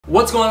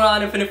What's going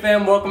on, Infinite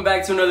Fam? Welcome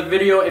back to another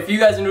video. If you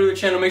guys are new to the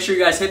channel, make sure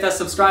you guys hit that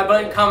subscribe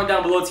button, comment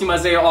down below Team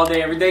Isaiah all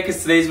day, every day, because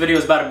today's video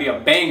is about to be a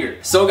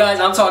banger. So guys,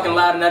 I'm talking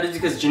loud, and that is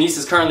because Janice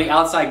is currently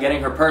outside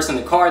getting her purse in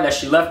the car that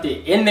she left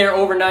it in there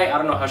overnight. I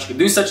don't know how she could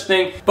do such a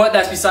thing, but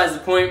that's besides the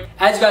point.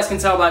 As you guys can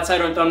tell by the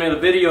title and thumbnail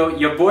of the video,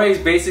 your boy is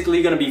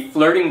basically going to be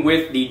flirting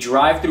with the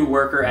drive-thru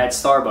worker at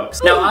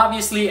Starbucks. Now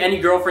obviously,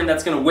 any girlfriend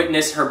that's going to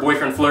witness her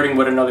boyfriend flirting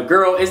with another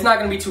girl is not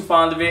going to be too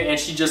fond of it, and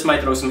she just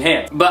might throw some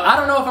hands. But I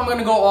don't know if I'm going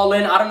to go all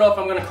in. I don't know if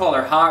I'm going to call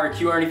her hot or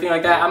cute or anything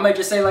like that. I might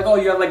just say like, oh,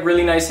 you have like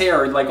really nice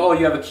hair, or like, oh,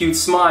 you have a cute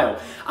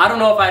smile. I don't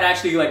know if I'd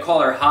actually like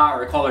call her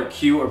hot or call her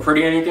cute or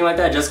pretty or anything like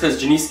that, just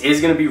because Janice is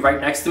gonna be right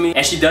next to me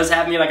and she does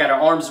have me like at her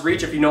arm's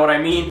reach, if you know what I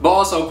mean. But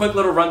also a quick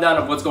little rundown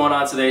of what's going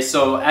on today.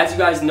 So as you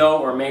guys know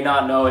or may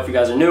not know, if you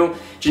guys are new,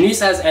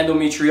 Janice has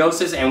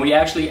endometriosis, and we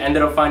actually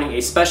ended up finding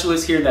a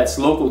specialist here that's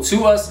local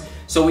to us.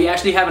 So we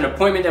actually have an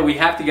appointment that we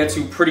have to get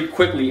to pretty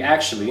quickly,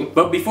 actually.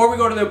 But before we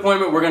go to the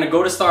appointment, we're gonna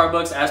go to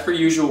Starbucks as per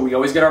usual. We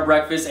always get our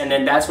breakfast, and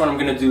then that's when I'm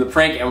gonna do the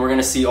prank, and we're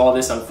gonna see all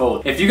this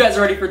unfold. If you guys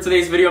are ready for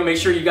today's video, make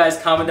sure you guys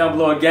comment down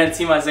below. Again,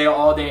 Team Isaiah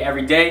all day,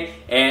 every day,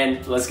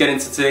 and let's get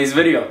into today's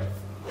video.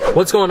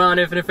 What's going on,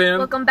 Infinite Fam?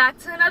 Welcome back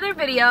to another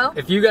video.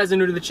 If you guys are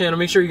new to the channel,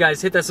 make sure you guys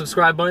hit that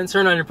subscribe button,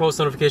 turn on your post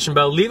notification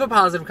bell, leave a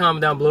positive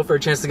comment down below for a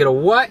chance to get a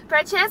what? For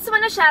a chance to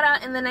win a shout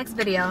out in the next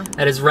video.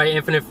 That is right,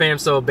 Infinite Fam.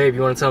 So babe,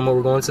 you want to tell them what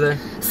we're going today?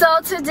 So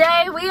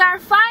today we are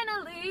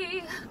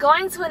finally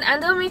going to an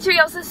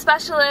endometriosis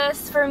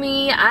specialist. For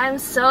me, I'm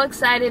so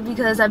excited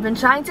because I've been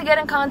trying to get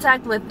in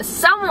contact with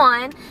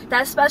someone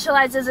that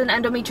specializes in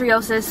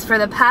endometriosis for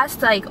the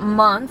past like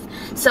month.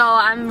 So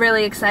I'm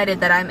really excited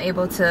that I'm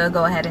able to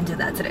go ahead and do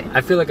that today.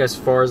 I feel like as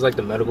far as like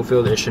the medical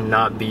field, it should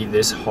not be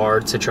this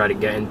hard to try to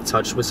get in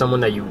touch with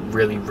someone that you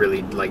really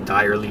like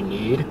direly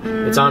need.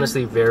 It's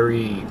honestly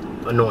very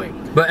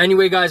annoying. But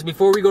anyway guys,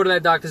 before we go to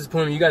that doctor's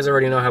appointment, you guys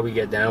already know how we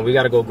get down. We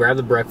gotta go grab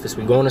the breakfast.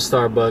 We go into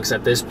Starbucks.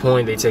 At this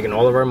point, they've taken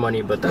all of our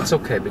money, but that's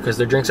okay because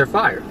their drinks are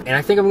fire. And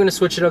I think I'm gonna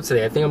switch it up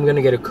today. I think I'm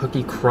gonna get a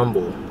cookie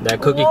crumble.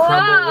 That cookie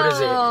crumble, what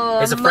is it?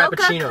 It's a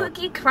frappuccino.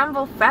 Cookie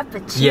crumble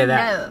frappuccino. Yeah,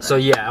 that. So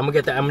yeah, I'm gonna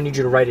get that. I'm gonna need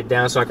you to write it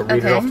down so I can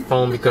read it off the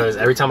phone, because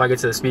every time I get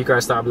to the speaker, I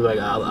start be like,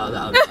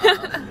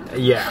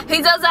 yeah.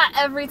 He does that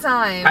every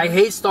time. I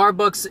hate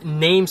Starbucks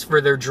names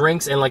for their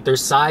drinks and like their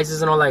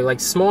sizes and all that. Like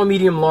small,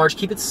 medium, large.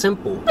 Keep it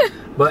simple.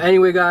 But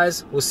anyway,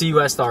 guys, we'll see you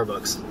at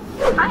Starbucks.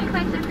 Hi, can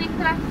I say something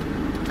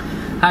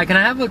today? Hi, can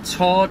I have a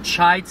tall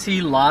chai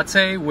tea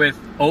latte with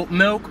oat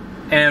milk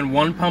and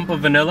 1 pump of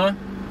vanilla?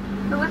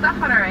 So was that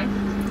hot or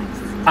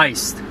iced?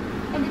 Iced.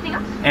 Anything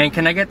else? And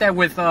can I get that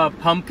with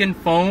pumpkin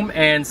foam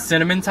and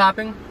cinnamon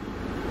topping?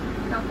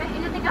 Okay,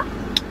 anything else?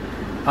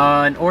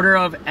 An order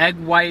of egg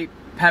white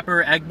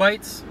pepper egg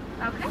bites.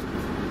 Okay.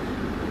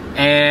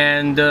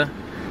 And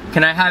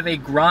can I have a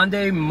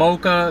grande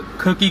mocha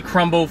cookie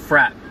crumble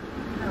frap?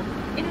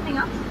 Anything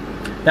else?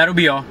 That'll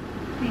be all.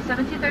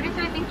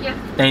 1733, thank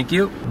you. Thank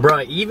you.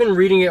 Bruh, even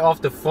reading it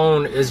off the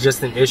phone is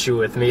just an issue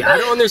with me. I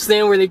don't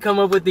understand where they come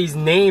up with these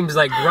names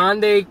like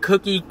grande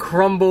cookie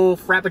crumble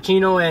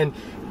frappuccino and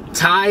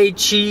Tai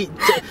Chi.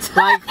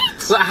 Like,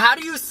 how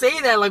do you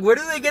say that? Like, where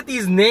do they get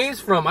these names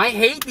from? I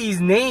hate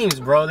these names,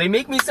 bro. They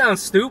make me sound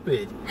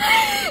stupid.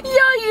 Yo,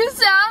 you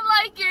sound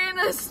like you're in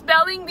a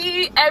spelling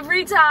bee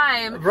every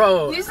time.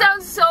 Bro. You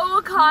sound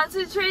so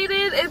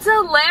concentrated. It's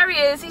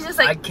hilarious. He's just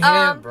like, I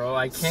can't, bro.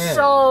 I can't.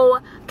 So,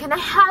 can I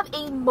have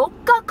a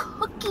mocha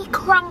cookie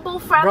crumble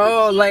frappuccino?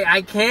 Bro, like,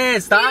 I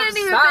can't. Stop, He didn't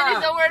even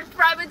finish the word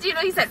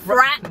frappuccino. He said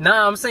frat.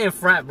 Nah, I'm saying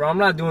frat, bro. I'm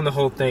not doing the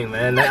whole thing,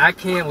 man. Like, I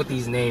can't with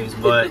these names,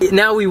 but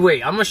now we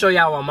wait. I'm gonna show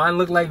y'all what mine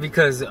look like,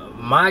 because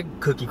my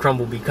cookie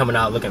crumble be coming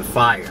out looking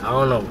fire. I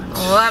don't know.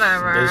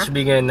 Whatever. They should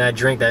be getting that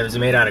drink that was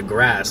made out of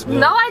grass.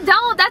 No, I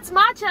don't. That's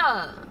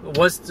matcha.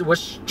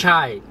 What's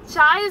chai?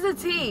 Chai is a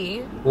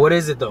tea. What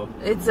is it though?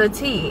 It's a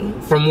tea.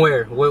 From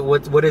where?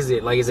 What is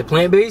it? Like, is it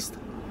plant-based?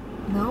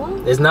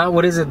 No. It's not?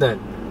 What is it then?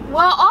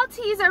 Well, all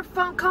teas are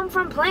come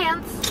from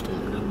plants.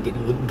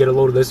 Get a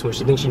load of this one.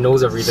 She thinks she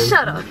knows everything.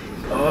 Shut up.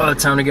 Oh,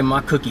 time to get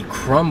my cookie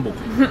crumble.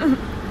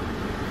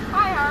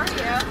 Hi, how are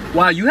you?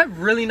 Wow, you have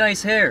really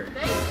nice hair.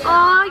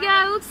 Oh,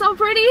 yeah, it looks so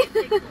pretty.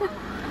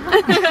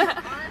 Honestly,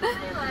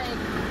 like,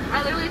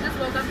 I literally just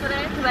woke up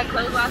today because I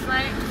closed last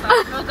night. So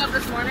I woke up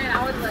this morning and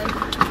I was like,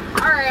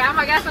 alright,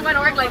 I guess I'm going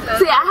to work like this.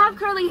 See, I have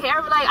curly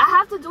hair, but like, I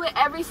have to do it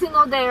every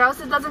single day or else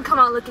it doesn't come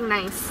out looking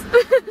nice.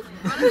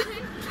 Honestly?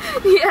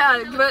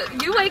 Yeah,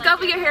 but you wake up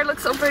and your hair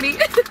looks so pretty.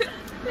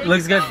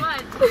 Looks good.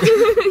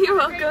 You're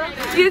welcome.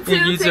 You too.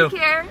 You Take too.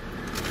 care.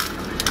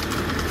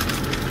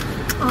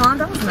 Aw,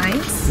 that was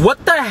nice.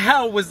 What the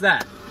hell was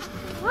that?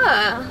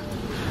 What?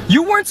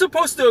 You weren't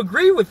supposed to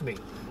agree with me.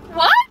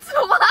 What?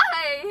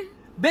 Why?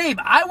 Babe,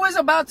 I was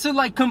about to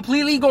like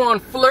completely go on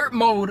flirt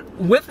mode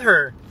with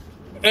her,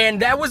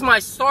 and that was my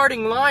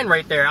starting line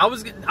right there. I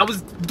was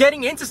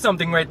getting into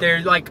something right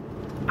there. Like,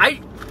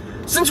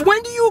 since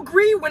when do you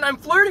agree when I'm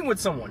flirting with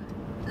someone?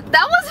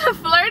 That wasn't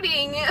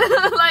flirting.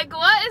 Like,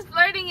 what is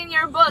flirting in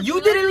your book?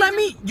 You didn't let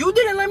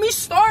me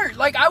start.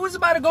 Like, I was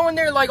about to go in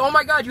there like, oh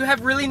my god, you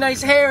have really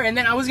nice hair, and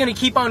then I was gonna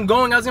keep on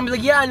going. I was gonna be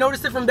like, yeah, I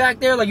noticed it from back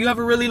there. Like, you have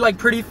a really like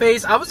pretty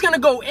face. I was gonna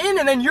go in,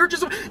 and then you're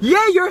just,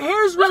 yeah, your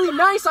hair's really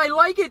nice. I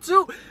like it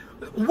too.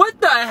 What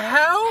the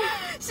hell?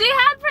 She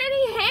had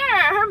pretty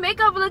hair. Her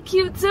makeup looked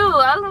cute too.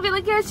 I was gonna be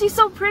like, yeah, she's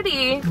so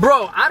pretty.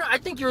 Bro, I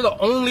think you're the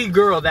only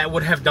girl that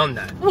would have done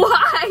that.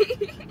 Why?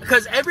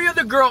 Because every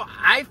other girl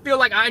I feel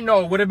like I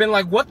know would have been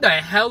like, what the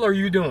hell are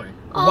you doing?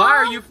 Why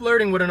are you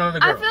flirting with another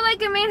girl? I feel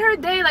like it made her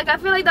day. Like, I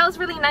feel like that was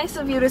really nice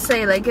of you to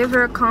say. Like, give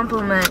her a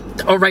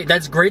compliment. Oh, right.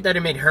 That's great that it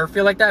made her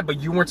feel like that,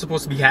 but you weren't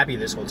supposed to be happy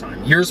this whole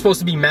time. You're supposed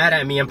to be mad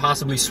at me and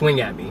possibly swing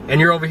at me.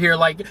 And you're over here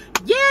like,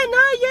 yeah,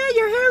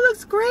 your hair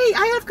looks great.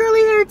 I have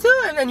curly hair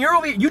too. And then you're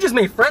over here, you just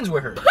made friends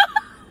with her.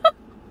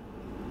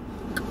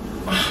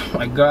 Oh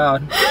my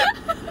god.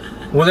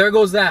 Well, there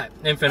goes that,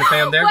 Infinite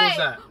Fam. There goes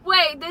that.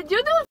 Wait, did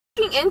you do a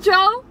fucking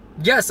intro?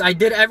 Yes, I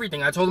did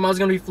everything. I told him I was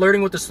going to be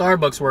flirting with the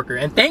Starbucks worker.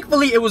 And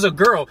thankfully, it was a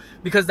girl.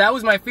 Because that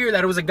was my fear,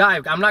 that it was a guy.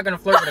 I'm not going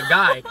to flirt with a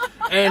guy.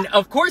 And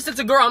of course, it's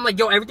a girl. I'm like,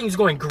 yo, everything's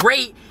going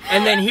great.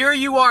 And then here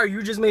you are.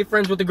 You just made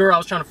friends with the girl I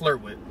was trying to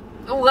flirt with.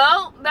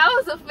 Well, that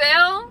was a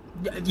fail.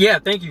 Yeah,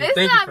 thank you. It's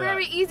thank not you for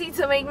very that. easy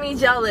to make me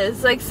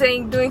jealous. Like,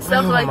 doing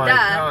stuff like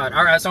that. Oh my god.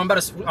 Alright, so I'm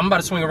about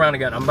to swing around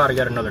again. I'm about to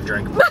get another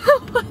drink.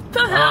 What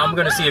the hell? I'm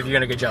going to see if you're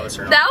going to get jealous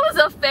or not. That was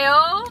a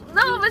fail.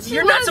 No, but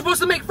You're not supposed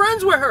to make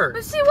friends with her.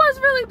 But she was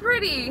really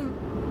pretty.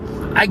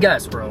 I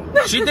guess, bro.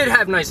 She did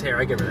have nice hair.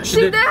 I give her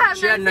that.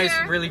 She had nice,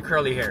 really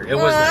curly hair. It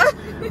was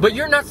nice. But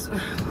you're not...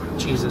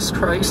 Jesus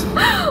Christ.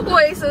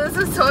 Wait, so this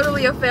is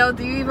totally a fail.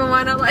 Do you even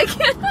want to like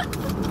it?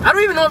 I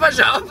don't even know if I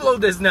should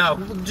upload this now.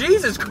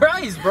 Jesus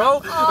Christ,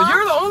 bro.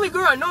 You're the only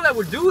girl I know that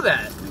would do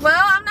that.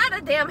 Well, I'm not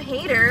a damn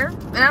hater.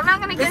 And I'm not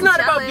going to get jealous.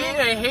 It's not about being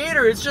a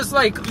hater. It's just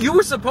like, you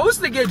were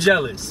supposed to get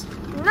jealous.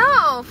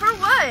 No, for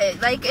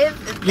what? Like,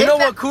 if you know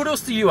what?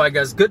 Kudos to you, I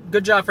guess.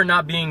 Good job for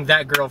not being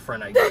that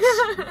girlfriend, I guess.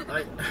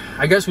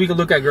 I guess we could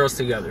look at girls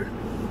together.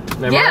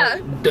 Yeah. I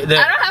don't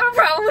have a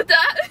problem with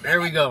that.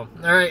 There we go.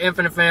 All right,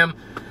 Infinite Fam.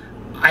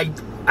 I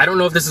don't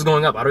know if this is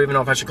going up. I don't even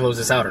know if I should close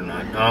this out or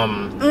not.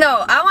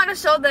 No, I want to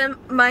show them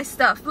my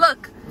stuff.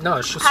 Look. No,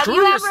 it's just have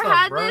you ever stuff,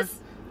 had bro. this?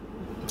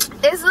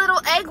 It's little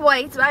egg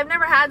whites. I've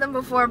never had them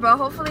before, but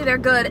hopefully they're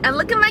good. And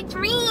look at my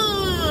drink.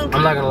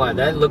 I'm not gonna lie,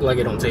 that looked like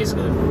it don't taste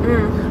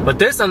good. But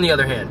this, on the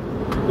other hand,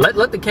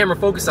 let the camera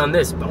focus on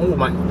this. Oh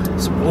my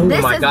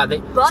god!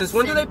 Since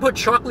when do they put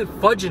chocolate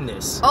fudge in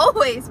this?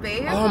 Always,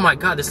 babe. Oh my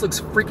god, this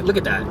looks freaking. Look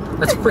at that.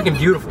 That's freaking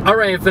beautiful. All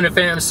right, Infinite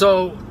Fam.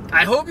 So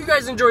I hope you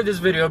guys enjoyed this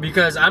video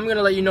because I'm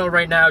gonna let you know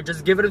right now.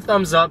 Just give it a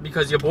thumbs up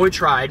because your boy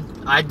tried.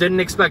 I didn't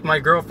expect my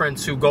girlfriend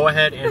to go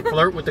ahead and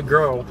flirt with the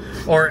girl,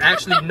 or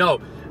actually no.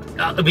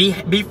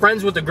 Be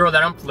friends with the girl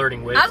that I'm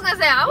flirting with. I was gonna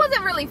say, I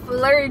wasn't really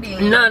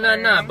flirting.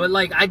 No, but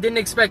like, I didn't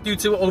expect you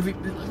to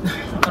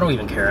I don't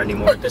even care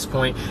anymore at this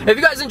point. If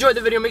you guys enjoyed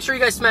the video, make sure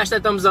you guys smash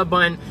that thumbs up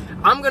button.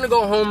 I'm gonna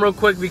go home real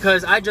quick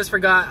because I just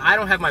forgot I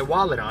don't have my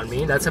wallet on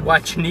me. That's why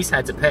Janice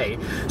had to pay.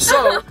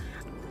 So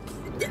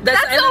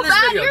that's the end of this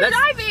video. You're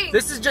driving.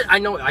 This is just, I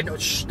know,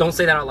 shh, don't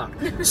say that out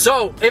loud.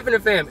 So,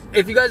 Infinite Fam,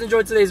 if you guys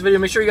enjoyed today's video,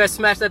 make sure you guys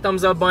smash that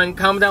thumbs up button.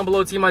 Comment down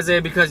below Team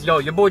Isaiah because, yo,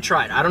 your boy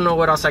tried. I don't know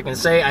what else I can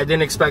say. I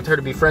didn't expect her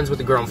to be friends with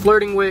the girl I'm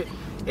flirting with.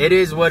 It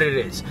is what it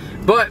is.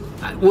 But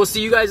we'll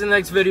see you guys in the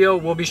next video.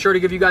 We'll be sure to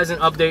give you guys an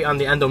update on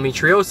the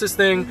endometriosis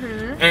thing.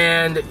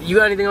 And you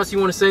got anything else you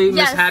want to say,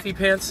 Miss Happy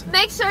Pants?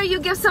 Make sure you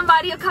give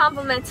somebody a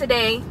compliment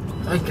today.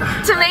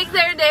 To make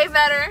their day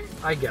better.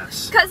 I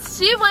guess. Because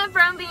she went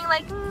from being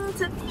like,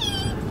 to...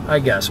 I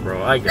guess,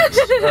 bro. I guess.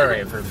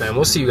 Alright, Fam.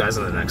 We'll see you guys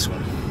in the next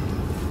one.